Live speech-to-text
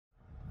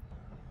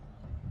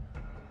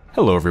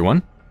Hello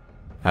everyone.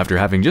 After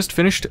having just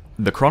finished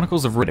the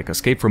Chronicles of Riddick,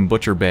 Escape from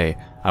Butcher Bay,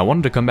 I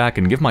wanted to come back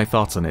and give my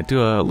thoughts on it, do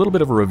a little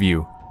bit of a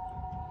review.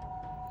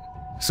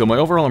 So my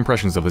overall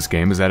impressions of this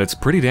game is that it's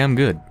pretty damn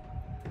good.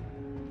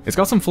 It's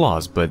got some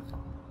flaws, but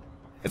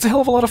it's a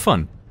hell of a lot of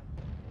fun.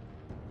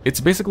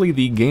 It's basically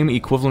the game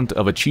equivalent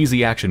of a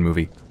cheesy action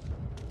movie.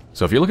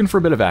 So if you're looking for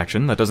a bit of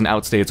action that doesn't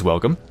outstay its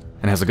welcome,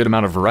 and has a good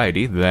amount of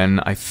variety,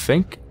 then I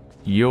think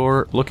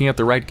you're looking at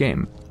the right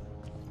game.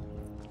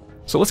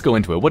 So let's go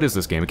into it. What is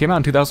this game? It came out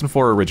in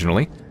 2004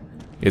 originally.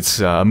 It's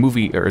a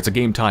movie, or it's a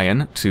game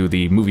tie-in to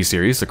the movie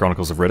series, the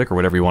Chronicles of Riddick, or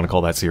whatever you want to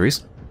call that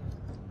series.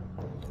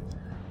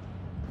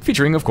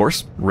 Featuring, of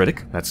course,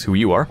 Riddick. That's who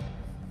you are.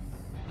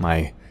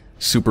 My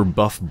super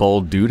buff,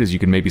 bald dude, as you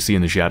can maybe see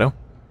in the shadow.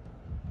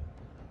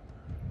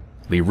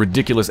 The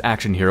ridiculous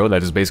action hero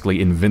that is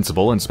basically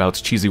invincible and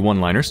spouts cheesy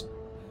one-liners.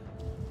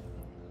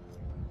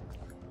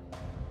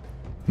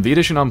 The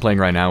edition I'm playing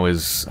right now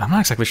is... I'm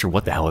not exactly sure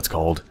what the hell it's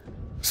called.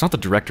 It's not the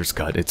director's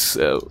cut, it's,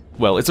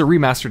 well, it's a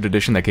remastered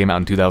edition that came out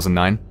in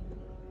 2009.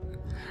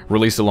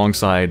 Released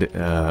alongside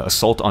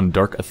Assault on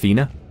Dark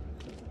Athena.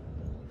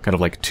 Kind of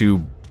like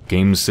two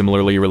games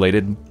similarly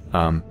related.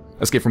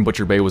 Escape from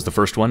Butcher Bay was the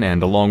first one,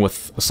 and along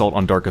with Assault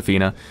on Dark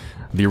Athena,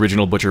 the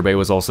original Butcher Bay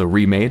was also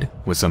remade,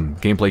 with some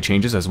gameplay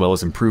changes as well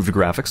as improved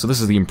graphics. So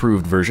this is the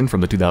improved version from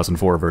the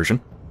 2004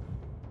 version.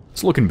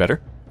 It's looking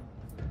better.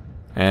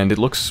 And it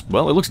looks,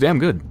 well, it looks damn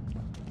good.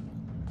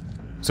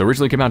 So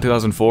originally came out in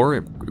 2004,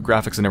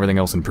 graphics and everything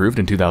else improved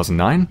in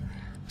 2009.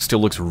 Still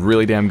looks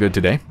really damn good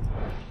today.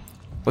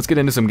 Let's get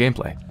into some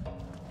gameplay.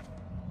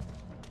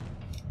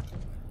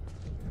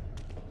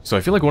 So I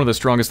feel like one of the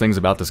strongest things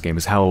about this game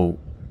is how,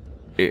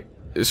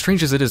 as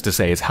strange as it is to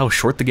say, it's how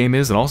short the game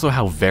is and also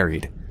how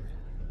varied.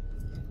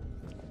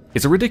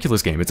 It's a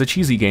ridiculous game, it's a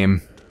cheesy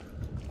game,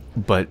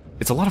 but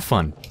it's a lot of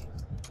fun.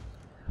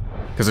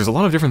 Because there's a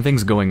lot of different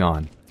things going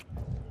on.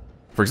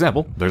 For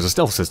example, there's a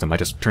stealth system. I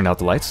just turned out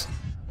the lights.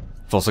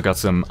 I've also got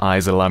some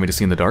eyes that allow me to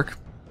see in the dark.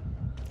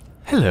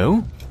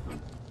 Hello.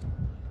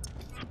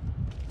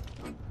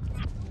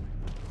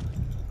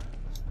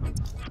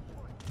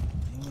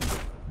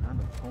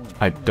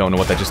 I don't know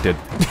what that just did.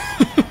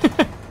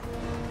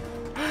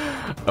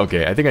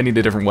 Okay, I think I need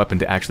a different weapon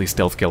to actually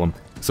stealth kill him.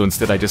 So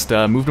instead I just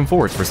moved him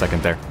forwards for a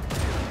second there.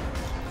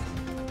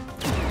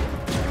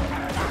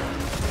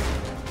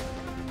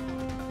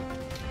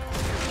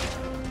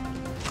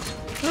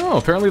 Oh,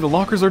 apparently the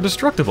lockers are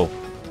destructible.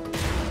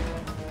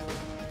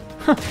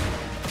 Huh.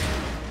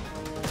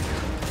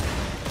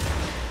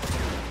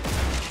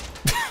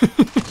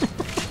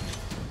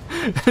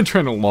 I'm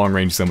trying to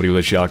long-range somebody with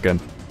a shotgun.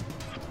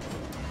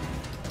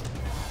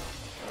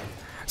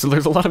 So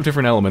there's a lot of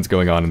different elements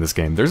going on in this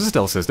game. There's a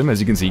stealth system, as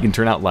you can see. You can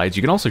turn out lights.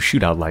 You can also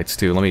shoot out lights,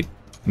 too.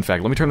 In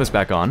fact, let me turn this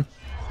back on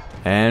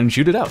and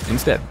shoot it out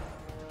instead.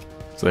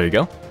 So there you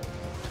go.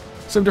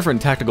 Some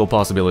different tactical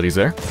possibilities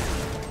there.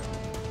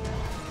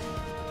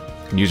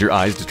 Use your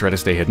eyes to try to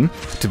stay hidden.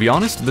 To be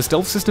honest, the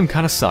stealth system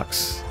kind of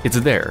sucks. It's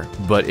there,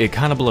 but it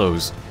kind of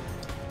blows.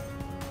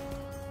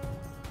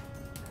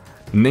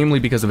 Namely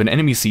because if an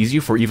enemy sees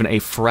you for even a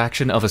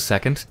fraction of a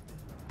second,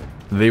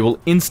 they will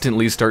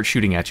instantly start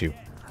shooting at you.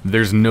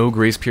 There's no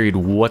grace period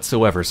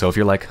whatsoever, so if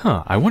you're like,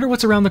 huh, I wonder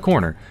what's around the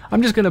corner,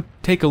 I'm just gonna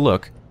take a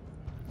look,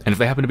 and if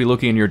they happen to be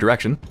looking in your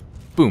direction,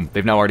 boom,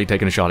 they've now already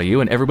taken a shot at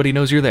you, and everybody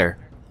knows you're there.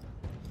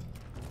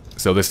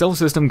 So the stealth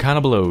system kind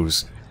of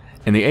blows.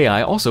 And the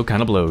AI also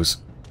kind of blows.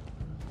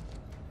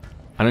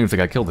 I don't even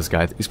think I killed this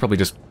guy. He's probably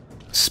just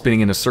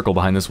spinning in a circle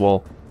behind this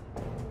wall.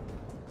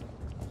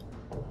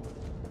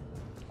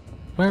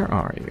 Where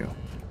are you?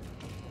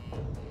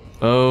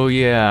 Oh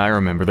yeah, I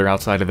remember. They're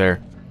outside of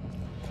there.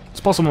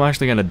 It's possible I'm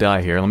actually gonna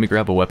die here. Let me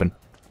grab a weapon.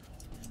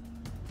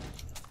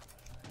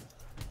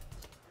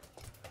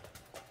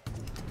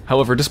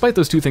 However, despite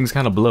those two things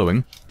kind of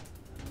blowing,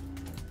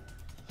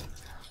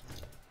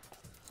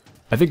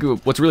 I think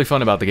what's really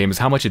fun about the game is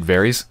how much it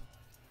varies.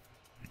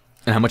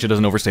 And how much it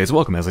doesn't overstay its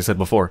welcome, as I said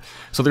before.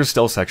 So there's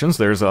stealth sections,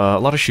 there's a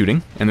lot of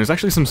shooting, and there's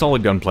actually some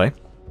solid gunplay.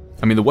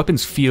 I mean, the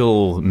weapons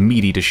feel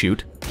meaty to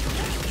shoot.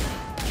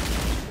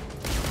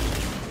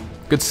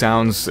 Good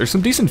sounds. There's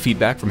some decent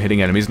feedback from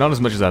hitting enemies, not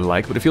as much as I'd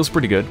like, but it feels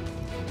pretty good.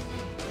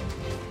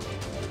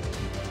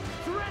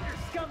 Surrender,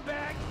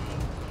 scumbag!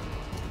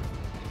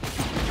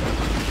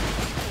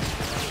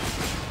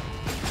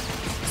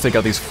 Let's take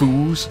out these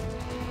fools.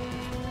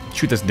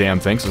 Shoot this damn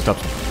thing so it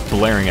stops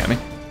blaring at me.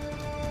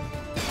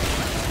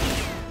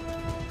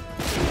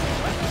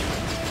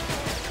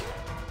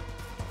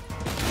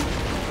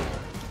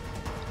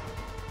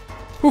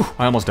 Whew,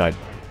 I almost died.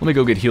 Let me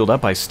go get healed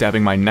up by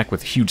stabbing my neck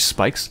with huge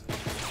spikes.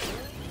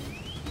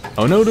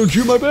 Oh no, don't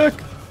shoot my back!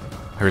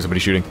 I heard somebody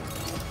shooting.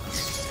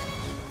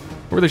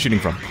 Where are they shooting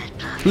from?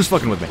 Who's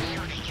fucking with me?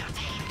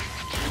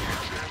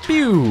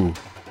 Pew!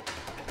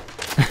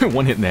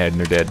 One hit in the head and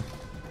they're dead.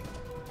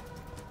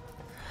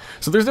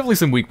 So there's definitely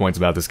some weak points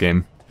about this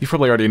game. You've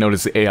probably already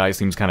noticed the AI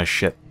seems kind of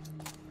shit.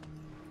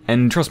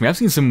 And trust me, I've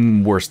seen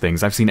some worse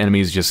things. I've seen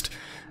enemies just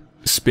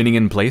spinning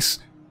in place,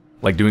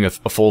 like doing a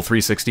full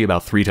 360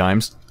 about 3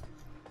 times.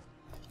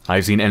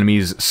 I've seen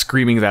enemies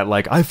screaming that,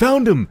 like, I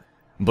found him!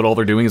 But all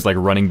they're doing is, like,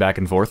 running back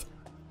and forth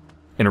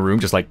in a room,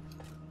 just like,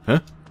 huh?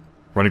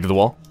 Running to the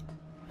wall?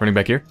 Running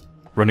back here?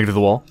 Running to the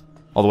wall?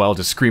 All the while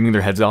just screaming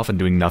their heads off and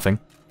doing nothing.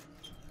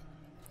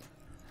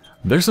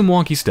 There's some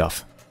wonky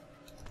stuff.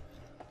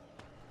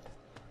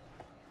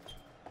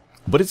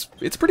 But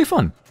it's pretty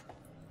fun.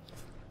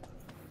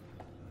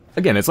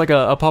 Again, it's like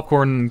a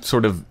popcorn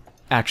sort of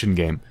action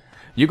game.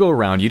 You go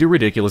around, you do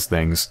ridiculous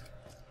things.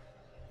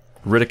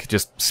 Riddick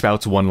just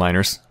spouts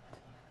one-liners.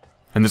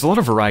 And there's a lot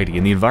of variety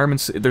in the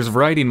environments. There's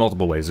variety in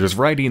multiple ways. There's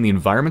variety in the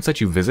environments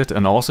that you visit,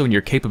 and also in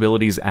your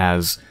capabilities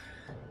as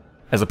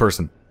a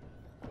person.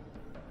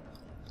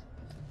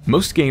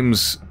 Most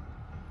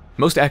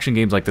action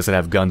games like this that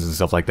have guns and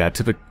stuff like that,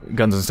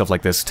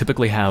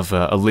 typically have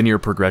a linear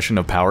progression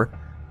of power,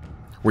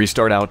 where you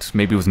start out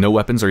maybe with no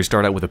weapons, or you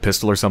start out with a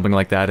pistol or something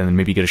like that, and then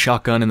maybe you get a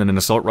shotgun, and then an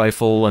assault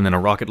rifle, and then a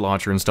rocket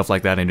launcher and stuff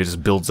like that, and it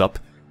just builds up,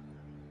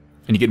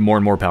 and you get more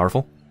and more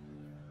powerful.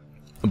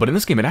 But in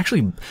this game, it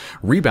actually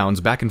rebounds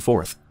back and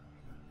forth.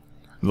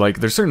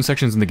 Like, there's certain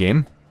sections in the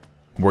game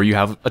where you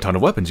have a ton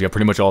of weapons. You have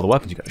pretty much all the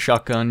weapons. You got a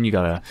shotgun, you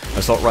got a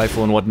assault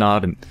rifle and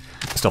whatnot, and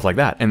stuff like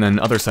that. And then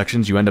other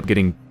sections, you end up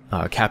getting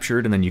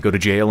captured, and then you go to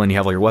jail, and you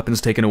have all your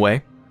weapons taken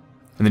away.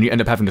 And then you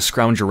end up having to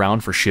scrounge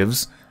around for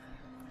shivs,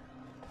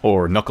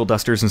 or knuckle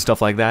dusters and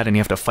stuff like that, and you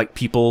have to fight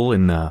people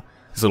in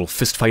these little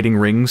fist-fighting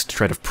rings to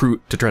try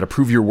to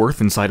prove your worth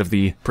inside of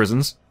the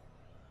prisons.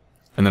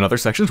 And then other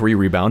sections where you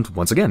rebound,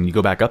 once again, you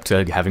go back up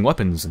to having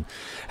weapons and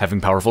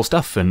having powerful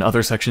stuff, and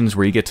other sections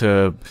where you get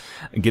to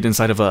get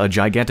inside of a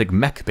gigantic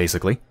mech,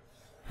 basically,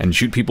 and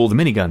shoot people with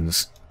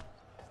miniguns.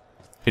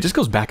 It just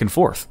goes back and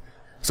forth.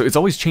 So it's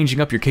always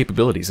changing up your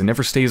capabilities, and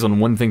never stays on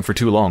one thing for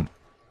too long.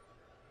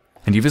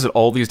 And you visit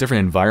all these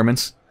different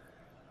environments.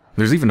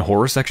 There's even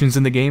horror sections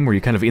in the game where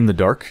you're kind of in the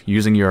dark,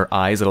 using your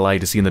eyes that allow you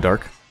to see in the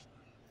dark.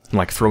 And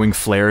like throwing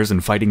flares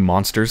and fighting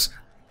monsters.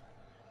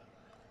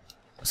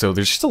 So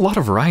there's just a lot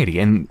of variety,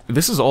 and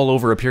this is all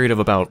over a period of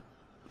about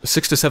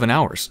 6 to 7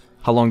 hours,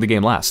 how long the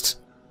game lasts.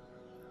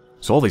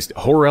 So all these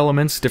horror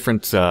elements,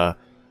 different, from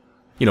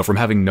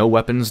having no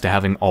weapons to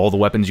having all the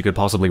weapons you could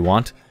possibly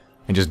want,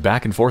 and just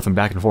back and forth and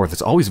back and forth.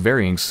 It's always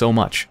varying so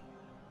much.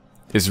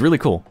 It's really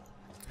cool.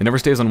 It never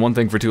stays on one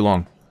thing for too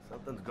long.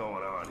 Something's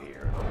going on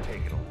here. I'm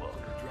taking a look.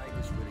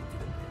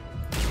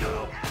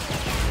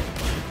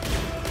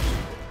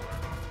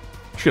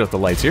 Shut off the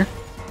lights here.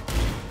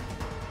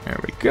 There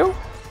we go.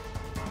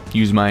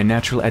 Use my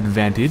natural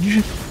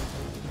advantage.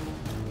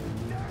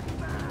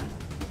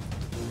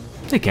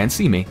 They can't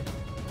see me.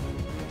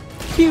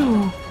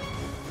 Phew.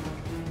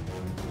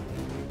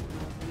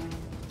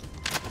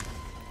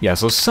 Yeah,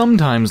 so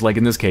sometimes, like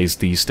in this case,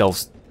 the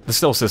stealth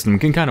system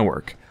can kind of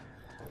work.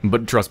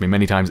 But trust me,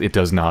 many times it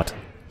does not.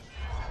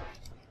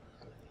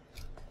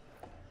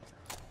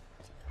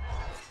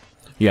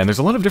 Yeah, and there's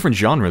a lot of different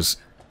genres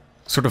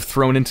sort of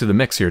thrown into the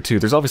mix here, too.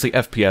 There's obviously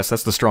FPS,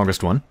 that's the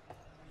strongest one.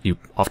 You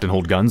often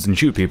hold guns and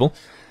shoot people.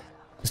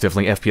 It's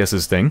definitely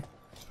FPS's thing.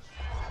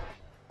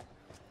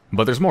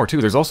 But there's more,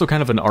 too. There's also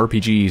kind of an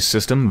RPG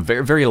system.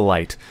 Very, very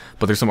light.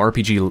 But there's some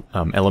RPG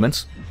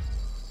elements.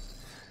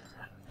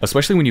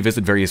 Especially when you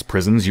visit various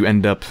prisons, you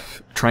end up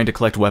trying to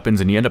collect weapons,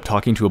 and you end up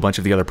talking to a bunch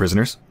of the other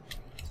prisoners.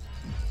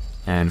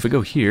 And if we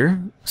go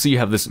here, see you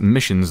have this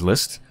missions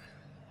list.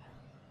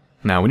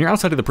 Now, when you're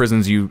outside of the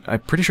prisons, I'm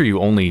pretty sure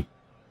you only,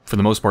 for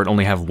the most part,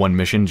 only have one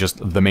mission, just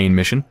the main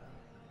mission.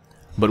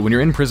 But when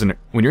you're in prison,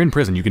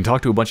 you can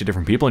talk to a bunch of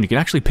different people, and you can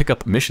actually pick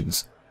up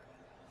missions.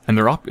 And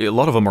a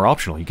lot of them are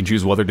optional. You can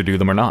choose whether to do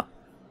them or not.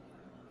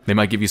 They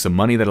might give you some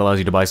money that allows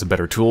you to buy some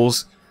better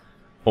tools,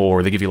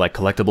 or they give you like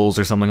collectibles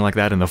or something like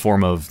that in the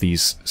form of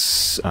these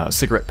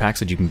cigarette packs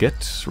that you can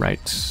get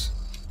right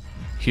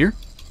here.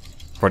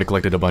 I've already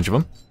collected a bunch of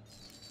them.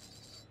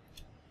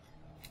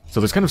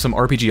 So there's kind of some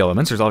RPG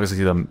elements. There's obviously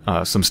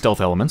some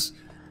stealth elements.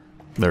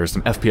 There's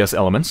some FPS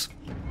elements.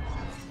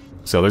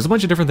 So there's a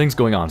bunch of different things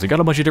going on. So you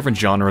got a bunch of different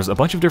genres, a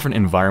bunch of different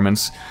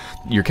environments.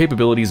 Your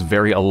capabilities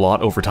vary a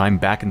lot over time,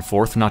 back and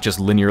forth, not just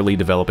linearly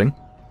developing.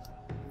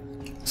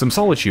 Some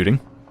solid shooting.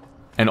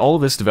 And all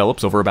of this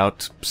develops over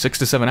about 6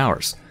 to 7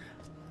 hours.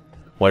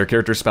 While your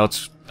character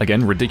spouts,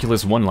 again,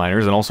 ridiculous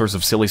one-liners and all sorts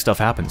of silly stuff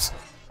happens.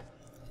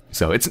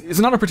 So it's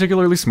not a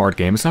particularly smart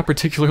game, it's not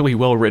particularly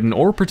well-written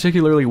or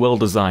particularly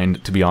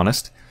well-designed, to be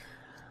honest.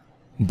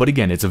 But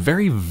again, it's a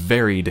very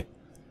varied,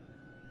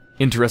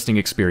 interesting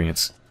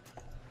experience.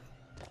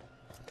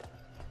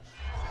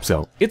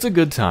 So, it's a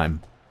good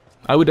time.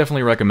 I would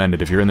definitely recommend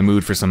it if you're in the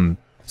mood for some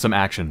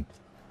action.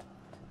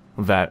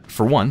 That,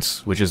 for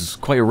once, which is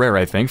quite rare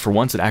I think, for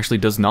once it actually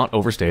does not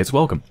overstay its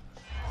welcome.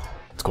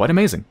 It's quite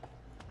amazing.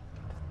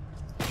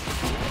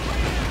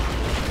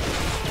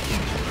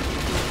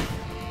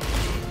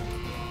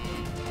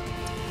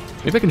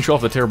 Maybe I can show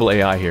off the terrible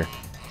AI here.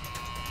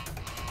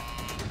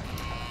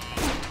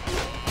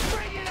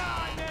 Bring it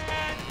on,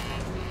 man!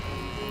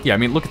 Yeah, I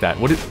mean, look at that.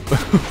 What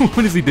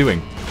is he doing?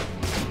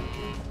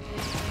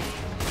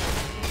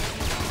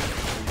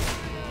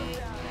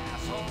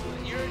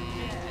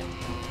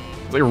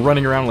 Like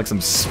running around like some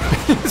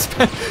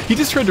he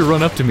just tried to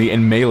run up to me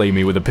and melee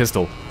me with a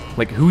pistol.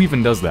 Like, who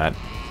even does that?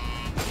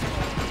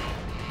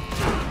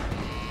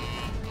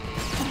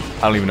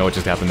 I don't even know what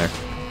just happened there.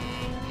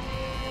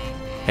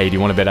 Hey, do you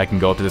want to bet I can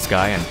go up to this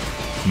guy and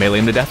melee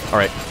him to death?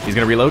 Alright, he's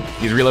gonna reload.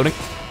 He's reloading.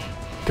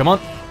 Come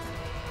on.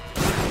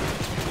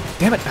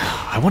 Damn it.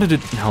 I wanted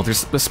to... No,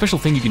 there's a special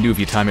thing you can do if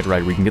you time it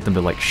right where you can get them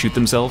to, like, shoot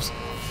themselves.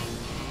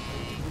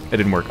 It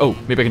didn't work. Oh,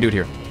 maybe I can do it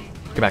here.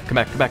 Come back, come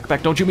back, come back, come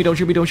back. Don't shoot me, don't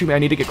shoot me, don't shoot me. I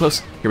need to get close.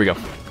 Here we go.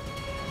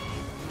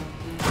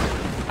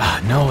 Ah,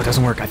 no, it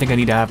doesn't work. I think I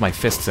need to have my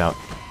fists out.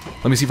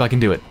 Let me see if I can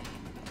do it.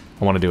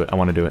 I want to do it. I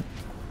want to do it.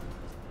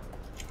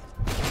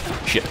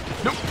 Shit.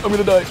 Nope, I'm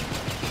gonna die.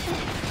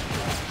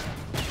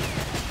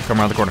 Come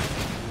around the corner.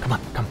 Come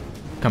on, come.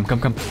 Come, come,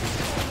 come.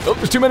 Oh,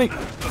 there's too many.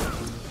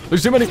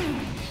 There's too many.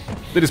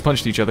 They just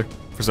punched each other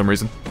for some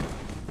reason.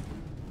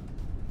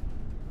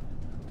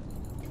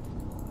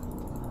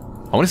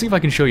 I want to see if I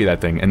can show you that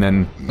thing, and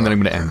then I'm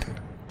going to end.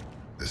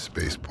 The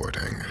spaceport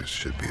hangars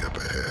should be up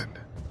ahead.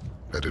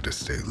 Better to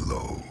stay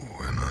low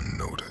and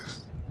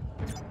unnoticed.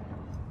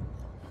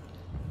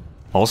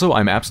 Also,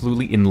 I'm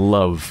absolutely in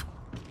love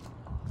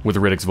with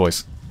Riddick's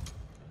voice.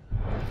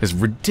 His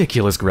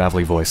ridiculous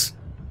gravelly voice.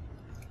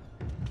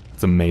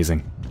 It's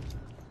amazing.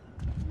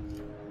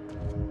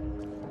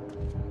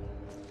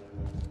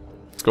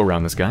 Let's go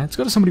around this guy. Let's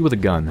go to somebody with a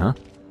gun, huh?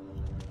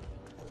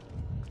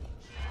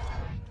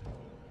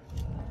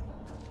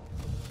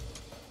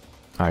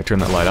 Alright, turn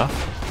that light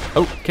off.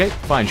 Okay,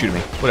 fine, shoot at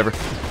me. Whatever.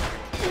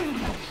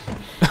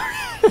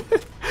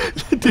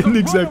 That didn't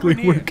exactly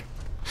work.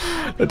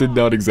 That did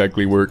not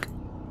exactly work.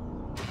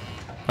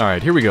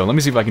 Alright, here we go. Let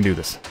me see if I can do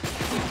this.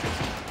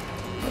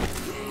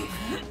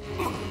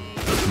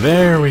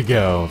 There we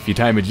go. If you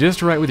time it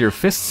just right with your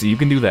fists, you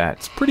can do that.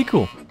 It's pretty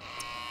cool.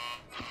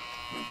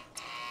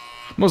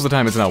 Most of the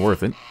time it's not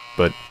worth it,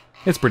 but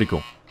it's pretty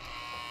cool.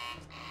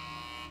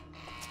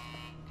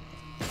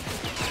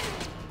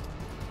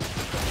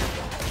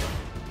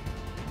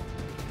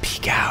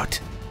 Peek out.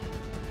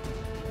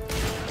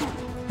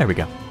 There we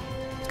go.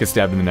 Let's get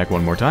stabbed in the neck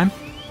one more time.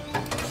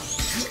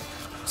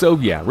 So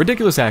yeah,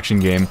 ridiculous action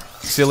game.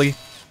 Silly,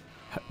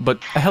 but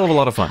a hell of a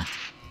lot of fun.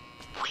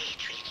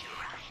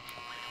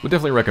 Would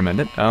definitely recommend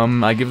it.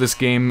 I give this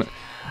game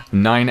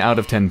 9 out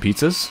of 10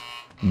 pizzas.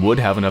 Would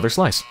have another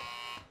slice.